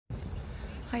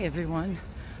Hi everyone.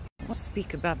 I want to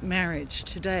speak about marriage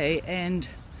today and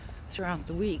throughout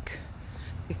the week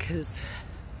because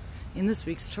in this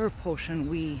week's Torah portion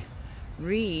we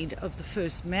read of the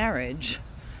first marriage,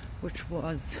 which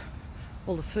was,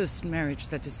 the first marriage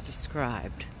that is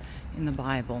described in the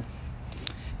Bible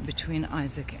between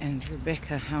Isaac and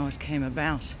Rebekah, how it came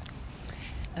about.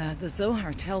 The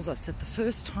Zohar tells us that the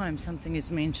first time something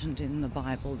is mentioned in the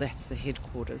Bible, that's the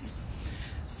headquarters.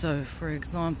 So, for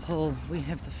example, we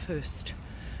have the first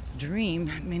dream.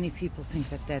 Many people think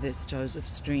that that is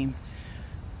Joseph's dream,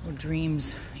 or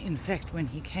dreams. In fact, when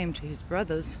he came to his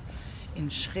brothers in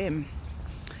Shechem,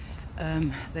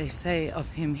 they say of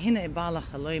him, Hine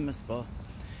balach Elohim asbo,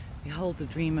 behold, the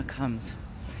dreamer comes.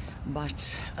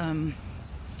 But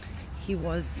he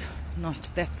was not,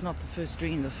 that's not the first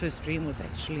dream. The first dream was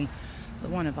actually the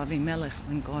one of Avimelech,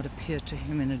 when God appeared to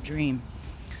him in a dream.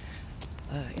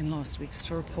 In last week's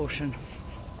Torah portion.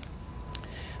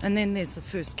 And then there's the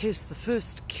first kiss. The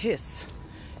first kiss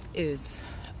is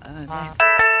that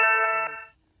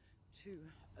to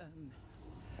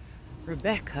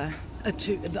Rebekah,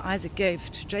 Isaac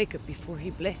gave to Jacob before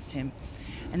he blessed him.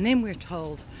 And then we're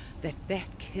told that that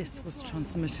kiss was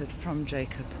transmitted from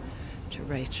Jacob to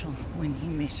Rachel when he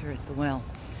met her at the well.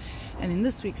 And in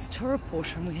this week's Torah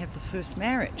portion we have the first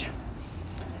marriage.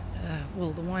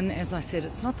 The one, as I said,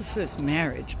 it's not the first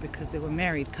marriage because there were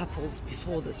married couples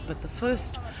before this, but the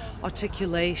first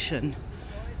articulation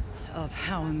of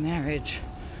how a marriage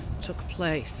took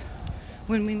place.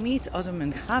 When we meet Adam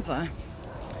and Chava,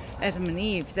 Adam and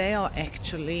Eve, they are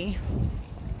actually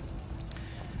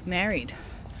married.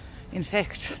 In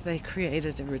fact, they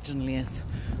created originally as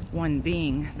one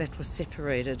being that was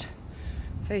separated,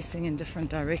 facing in different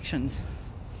directions.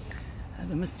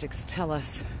 The mystics tell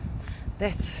us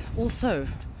that's also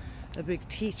a big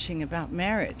teaching about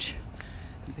marriage,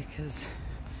 because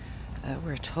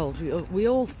we're told we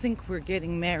all think we're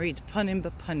getting married panim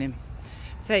b'panim,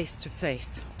 face to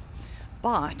face,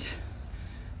 but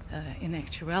in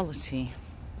actuality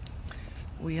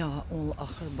we are all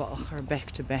achar ba'achar,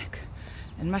 back to back,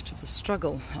 and much of the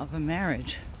struggle of a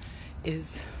marriage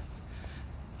is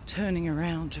turning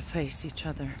around to face each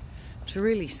other, to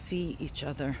really see each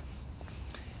other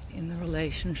in the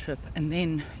relationship, and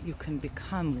then you can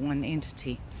become one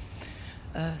entity.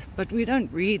 But we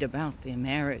don't read about their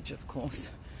marriage, of course.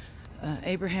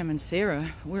 Abraham and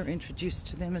Sarah, we're introduced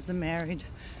to them as a married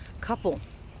couple.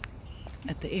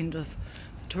 At the end of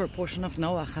the Torah portion of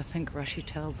Noach, I think Rashi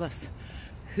tells us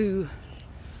who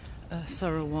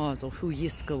Sarah was, or who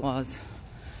Yiska was.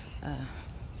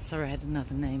 Sarah had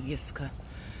another name, Yiska,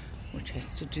 which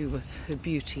has to do with her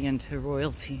beauty and her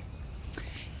royalty.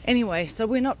 Anyway, so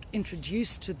we're not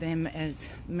introduced to them as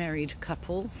married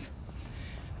couples.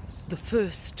 The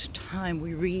first time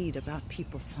we read about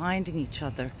people finding each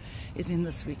other is in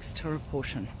this week's Torah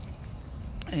portion.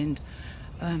 And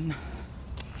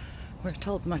we're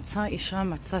told, Matzah Isha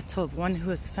Matzah Tov, one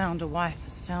who has found a wife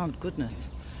has found goodness.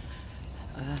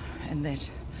 And that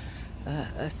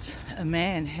it's a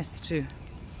man has to,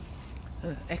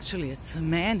 actually it's a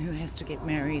man who has to get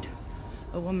married.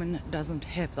 A woman doesn't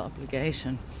have the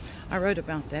obligation. I wrote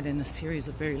about that in a series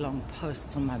of very long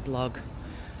posts on my blog.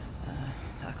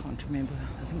 I can't remember,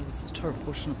 I think it was the Torah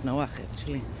portion of Noach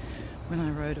actually, when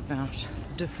I wrote about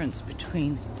the difference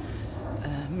between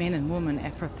men and women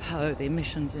apropos their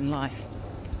missions in life.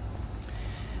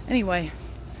 Anyway,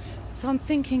 so I'm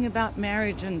thinking about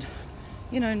marriage, and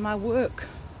in my work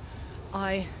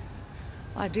I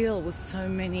deal with so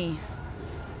many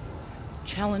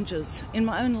challenges in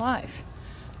my own life.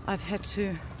 I've had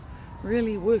to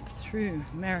really work through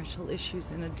marital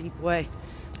issues in a deep way.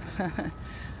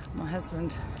 My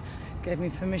husband gave me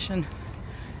permission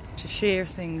to share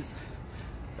things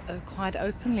quite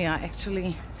openly. I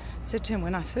actually said to him,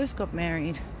 when I first got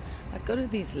married, I'd go to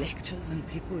these lectures and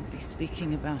people would be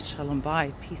speaking about Shalom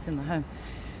Bayit, peace in the home,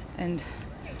 and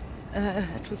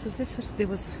it was as if there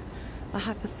was a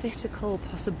hypothetical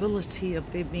possibility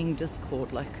of there being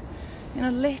discord. Like,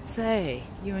 let's say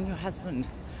you and your husband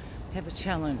have a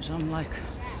challenge. I'm like,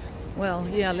 well,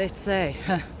 yeah, let's say.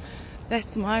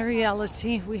 That's my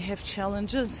reality. We have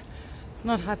challenges. It's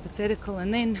not hypothetical.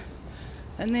 And then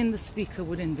the speaker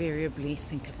would invariably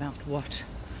think about what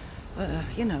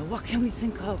can we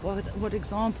think of? What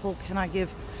example can I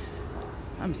give?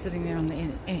 I'm sitting there on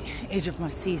the edge of my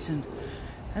seat, and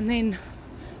then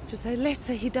just say, let's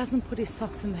say he doesn't put his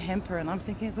socks in the hamper. And I'm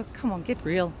thinking, well, come on, get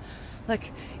real.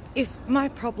 Like, if my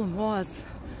problem was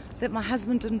that my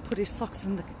husband didn't put his socks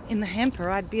in the hamper,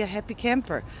 I'd be a happy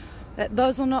camper.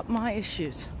 Those are not my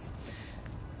issues.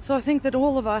 So I think that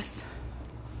all of us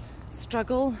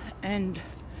struggle and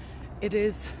it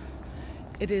is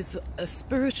a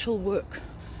spiritual work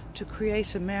to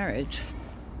create a marriage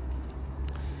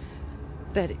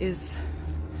that is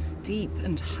deep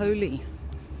and holy.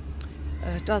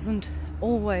 Doesn't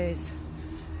always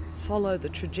follow the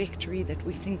trajectory that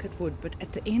we think it would, but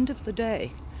at the end of the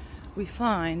day, we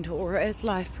find, or as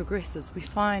life progresses, we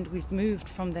find we've moved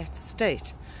from that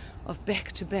state of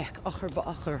back to back, acher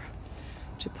ba'acher,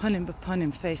 to panim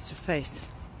b'panim, face to face.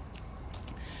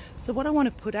 So what I want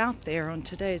to put out there on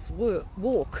today's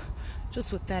walk,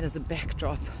 just with that as a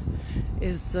backdrop,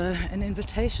 is an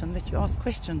invitation that you ask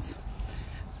questions.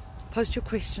 Post your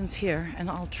questions here, and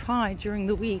I'll try during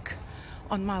the week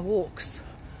on my walks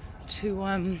to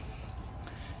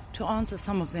answer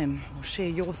some of them, or share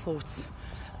your thoughts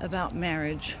about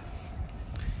marriage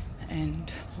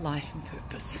and life and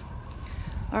purpose.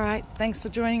 All right, thanks for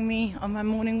joining me on my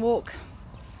morning walk.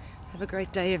 Have a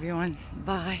great day, everyone.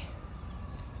 Bye.